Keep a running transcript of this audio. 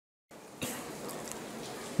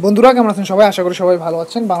বন্ধুরা কেমন আছেন সবাই? আশা করি সবাই ভালো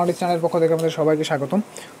আছেন। বাংলাদেশ চ্যানেলের পক্ষ থেকে আপনাদের সবাইকে স্বাগতম।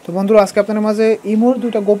 তো বন্ধুরা, আজকে আপনাদের মাঝে ইমোর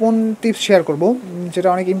দুইটা গোপন টিপস শেয়ার করব, যেটা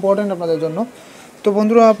অনেক ইম্পর্ট্যান্ট আপনাদের জন্য। তো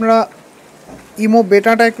বন্ধুরা, আপনারা ইমো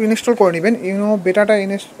বেটাটা একটু ইনস্টল করে নেবেন। ইমো বেটাটা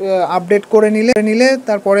আপডেট করে নিলে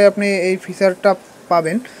তারপরে আপনি এই ফিচারটা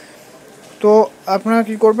পাবেন। তো আপনারা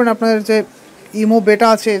কী করবেন, আপনাদের যে ইমো বেটা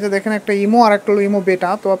আছে, এই যে দেখেন একটা ইমো আর একটা হলো ইমো বেটা।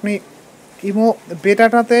 তো আপনি ইমো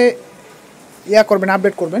বেটাটাতে করবেন,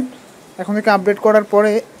 আপডেট করবেন। এখন থেকে আপডেট করার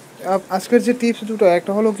পরে আজকের যে টিপস দুটো,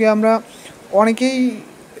 একটা হলো কি, আমরা অনেকেই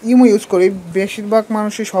ইমো ইউজ করি, বেশিরভাগ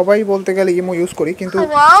মানুষই, সবাই বলতে গেলে ইমো ইউজ করি, কিন্তু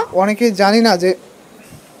অনেকেই জানি না যে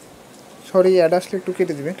অ্যাড আসলে একটু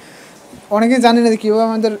কেটে দেবেন। অনেকেই জানি না যে কীভাবে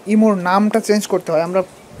আমাদের ইমোর নামটা চেঞ্জ করতে হয়। আমরা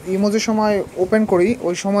ইমো যে সময় ওপেন করি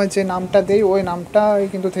ওই সময় যে নামটা দেই ওই নামটাই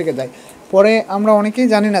কিন্তু থেকে যায়। পরে আমরা অনেকেই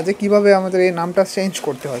জানি না যে কীভাবে আমাদের এই নামটা চেঞ্জ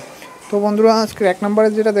করতে হয়। তো বন্ধুরা, আজকে 1 নম্বরে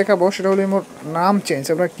যেটা দেখাবো সেটা হলো ইমোর নাম চেঞ্জ।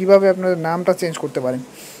 আপনারা কীভাবে আপনাদের নামটা চেঞ্জ করতে পারেন।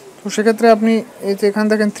 তো সেক্ষেত্রে আপনি এই যে এখানে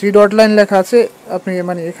দেখেন 3 ডট লাইন লেখা আছে, আপনি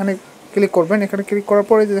এখানে ক্লিক করবেন। এখানে ক্লিক করার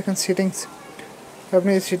পরে যে দেখেন সেটিংস,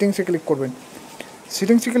 আপনি এই সেটিংসে ক্লিক করবেন।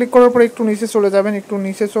 সেটিংসে ক্লিক করার পরে একটু নিচে চলে যাবেন। একটু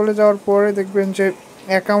নিচে চলে যাওয়ার পরে দেখবেন যে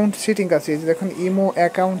অ্যাকাউন্ট সেটিং আছে, এই যে দেখেন ইমো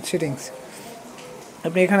অ্যাকাউন্ট সেটিংস,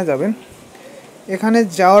 আপনি এখানে যাবেন। এখানে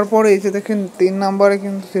যাওয়ার পরে এই যে দেখেন 3 নম্বরে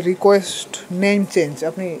কিন্তু রিকোয়েস্ট নেম চেঞ্জ,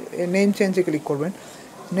 আপনি নেম চেঞ্জে ক্লিক করবেন।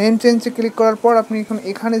 নেম চেঞ্জে ক্লিক করার পর আপনি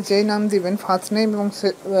এখানে যেই নাম দিবেন, ফার্স্ট নেম এবং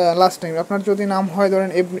লাস্ট নেম, আপনার যদি নাম হয় ধরেন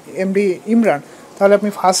এমডি ইমরান, তাহলে আপনি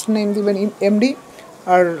ফার্স্ট নেম দিবেন এমডি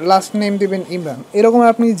আর লাস্ট নেম দিবেন ইমরান। এরকম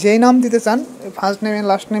আপনি যেই নাম দিতে চান, ফার্স্ট নেম এবং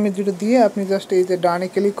লাস্ট নেমের দুটো দিয়ে আপনি জাস্ট এই যে ডানে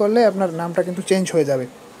ক্লিক করলে আপনার নামটা কিন্তু চেঞ্জ হয়ে যাবে।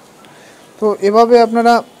 তো এভাবে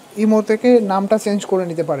আপনারা ইমো থেকে নামটা চেঞ্জ করে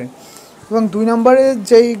নিতে পারেন। এবং 2 নম্বরে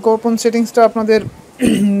যেই গোপন সেটিংসটা আপনাদের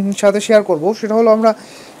সাথে শেয়ার করব সেটা হলো, আমরা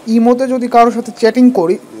ইমোতে যদি কারোর সাথে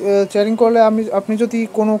চ্যাটিং করলে আপনি যদি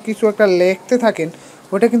কোনো কিছু একটা লিখতে থাকেন,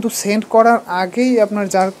 ওটা কিন্তু সেন্ড করার আগেই আপনার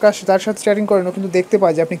যার সাথে চ্যাটিং করেন ও কিন্তু দেখতে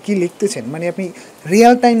পায় যে আপনি কী লিখতেছেন। আপনি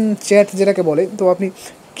রিয়েল টাইম চ্যাট যেটাকে বলে। তো আপনি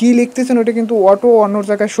কী লিখতেছেন ওটা কিন্তু অটো অন্য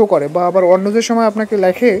জায়গায় শো করে, বা আবার অন্য যে সময় আপনাকে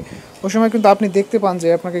লেখে ওই সময় কিন্তু আপনি দেখতে পান যে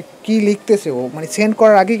আপনাকে কী লিখতেছে ও, সেন্ড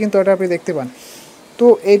করার আগেই কিন্তু এটা আপনি দেখতে পান। তো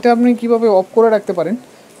এটা আপনি কীভাবে অফ করে রাখতে পারেন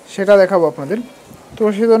সেটা দেখাবো আপনাদের। তো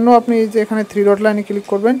সেজন্য আপনি এই যে এখানে 3 ডট লাইনে ক্লিক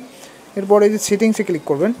করবেন। এরপরে এই যে সেটিংসে ক্লিক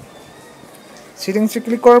করবেন। সেটিংসে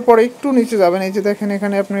ক্লিক করার পরে একটু নিচে যাবেন। এই যে দেখেন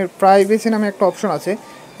এখানে আপনার প্রাইভেসি নামে একটা অপশন আছে,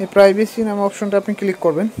 এই প্রাইভেসি নামে অপশনটা আপনি ক্লিক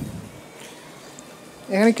করবেন।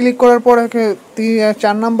 এখানে ক্লিক করার পর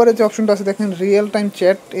 4 নম্বরে যে অপশনটা আছে দেখেন রিয়েল টাইম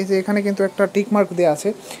চ্যাট, এই যে এখানে কিন্তু একটা টিকমার্ক দেওয়া আছে।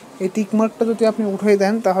 এই টিকমার্কটা যদি আপনি উঠিয়ে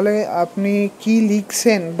দেন, তাহলে আপনি কি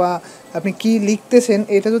লিখছেন বা আপনি কি লিখতেছেন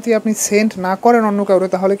এটা যদি আপনি সেন্ড না করেন অন্য কাউকে,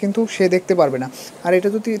 তাহলে কিন্তু সে দেখতে পারবে না। আর এটা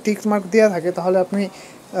যদি টিকমার্ক দেওয়া থাকে, তাহলে আপনি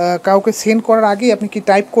কাউকে সেন্ড করার আগেই আপনি কি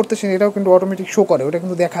টাইপ করতেছেন এটাও কিন্তু অটোমেটিক শো করে, ওটা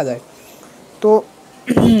কিন্তু দেখা যায়। তো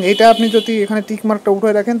এটা আপনি যদি এখানে টিকমার্কটা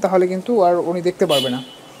উঠে রাখেন, তাহলে কিন্তু আর উনি দেখতে পারবে না।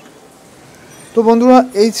 তো বন্ধুরা,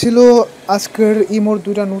 এই ছিল আজকের ইমোর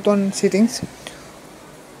 2টা নতুন সেটিংস।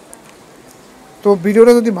 তো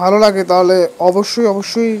ভিডিওটা যদি ভালো লাগে তাহলে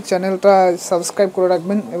অবশ্যই চ্যানেলটা সাবস্ক্রাইব করে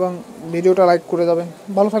রাখবেন এবং ভিডিওটা লাইক করে যাবেন।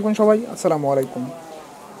 ভালো থাকবেন সবাই। আসসালামু আলাইকুম।